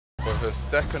for her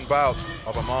second bout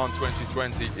of Oman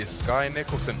 2020 is Skye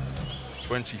Nicolson,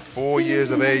 24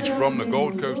 years of age, from the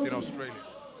Gold Coast in Australia.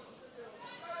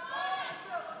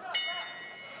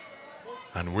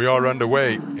 And we are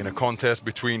underway in a contest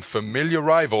between familiar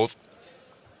rivals,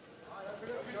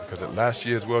 because at last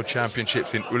year's World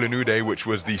Championships in Ulan-Ude, which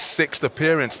was the 6th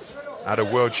appearance at a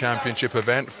World Championship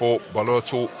event for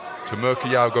Bolortuul,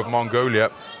 Tumurkhuyag of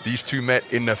Mongolia, these two met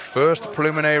in the first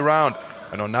preliminary round.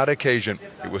 And on that occasion,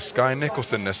 it was Skye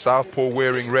Nicolson, the southpaw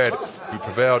wearing red, who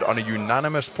prevailed on a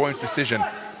unanimous point decision.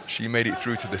 She made it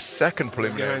through to the second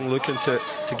preliminary. Yang looking to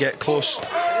get close,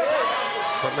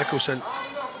 but Nicolson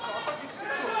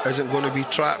isn't going to be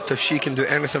trapped if she can do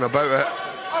anything about it.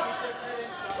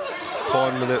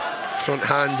 Pawn with the front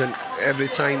hand, and every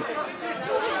time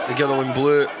the girl in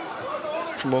blue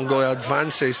from Mongolia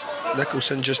advances,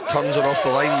 Nicolson just turns her off the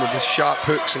line with his sharp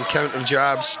hooks and counter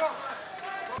jabs.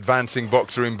 Advancing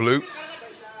boxer in blue.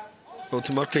 Well,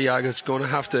 Tumurkhuyag is going to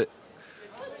have to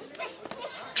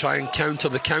try and counter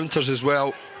the counters as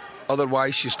well.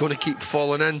 Otherwise, she's going to keep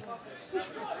falling in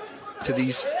to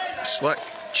these slick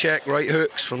check right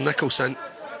hooks from Nicolson.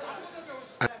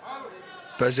 And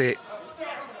busy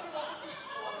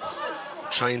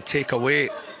try and take away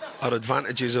her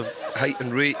advantages of height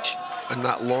and reach and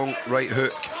that long right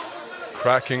hook.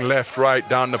 Cracking left, right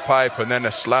down the pipe, and then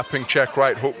a slapping check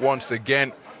right hook once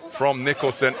again from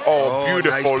Nicolson. Oh,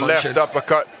 beautiful nice left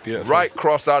uppercut. Beautiful. Right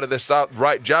cross out of the south,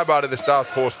 right jab out of the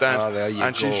southpaw stance. There you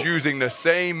and go. She's using the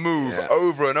same move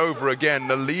over and over again.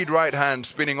 The lead right hand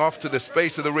spinning off to the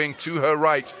space of the ring to her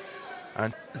right.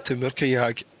 And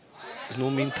Tumurkhuyag is no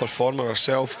mean performer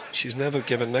herself. She's never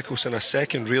given Nicolson a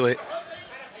second, really.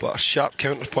 But her sharp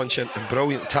counter punching and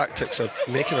brilliant tactics are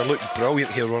making her look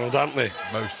brilliant here, Ronald, aren't they?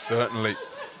 Most certainly.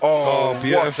 Oh,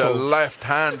 beautiful. What a left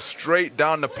hand straight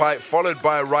down the pipe, followed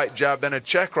by a right jab, then a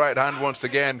check right hand once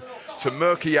again.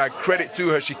 Tumurkhuyag, credit to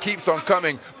her, she keeps on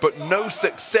coming, but no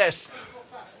success.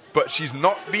 But she's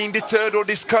not being deterred or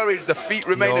discouraged. The feet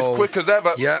remain as quick as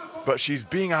ever. Yep. But she's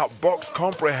being outboxed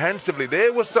comprehensively.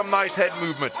 There was some nice head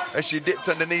movement as she dipped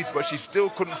underneath, but she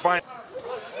still couldn't find.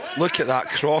 Look at that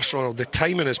cross, Ronald. The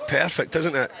timing is perfect,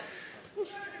 isn't it?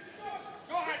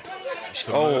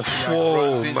 Oh,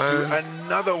 whoa, man.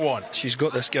 Another one. She's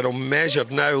got this girl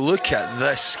measured now. Look at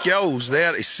the skills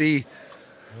there to see.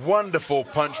 Wonderful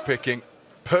punch picking.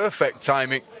 Perfect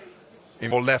timing.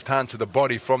 In left hand to the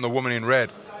body from the woman in red.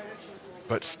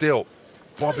 But still,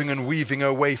 bobbing and weaving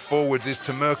her way forwards is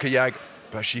Tumurkhuyag.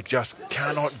 But she just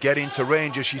cannot get into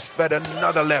range as she's fed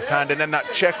another left hand, and then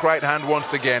that check right hand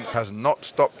once again. Has not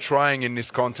stopped trying in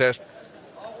this contest.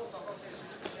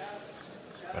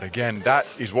 But again, that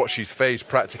is what she's faced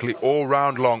practically all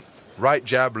round long. Right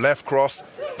jab, left cross,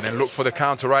 and then look for the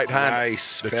counter right hand.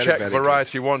 Nice. The very, check very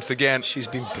variety good. once again. She's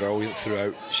been brilliant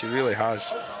throughout. She really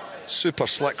has. Super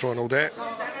slick, Ronald, eh?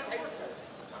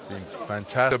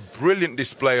 Fantastic. A brilliant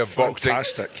display of boxing.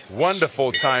 Fantastic.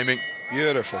 Wonderful timing.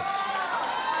 Beautiful.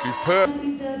 Superb.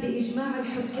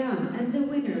 And the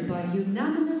winner by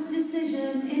unanimous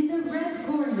decision in the red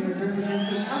corner,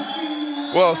 representing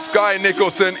Australia. Well, Skye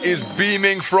Nicolson is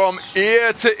beaming from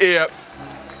ear to ear.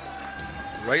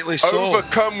 Rightly so.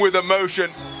 Overcome with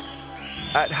emotion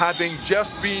at having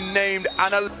just been named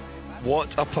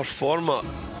What a performer.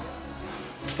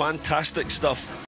 Fantastic stuff.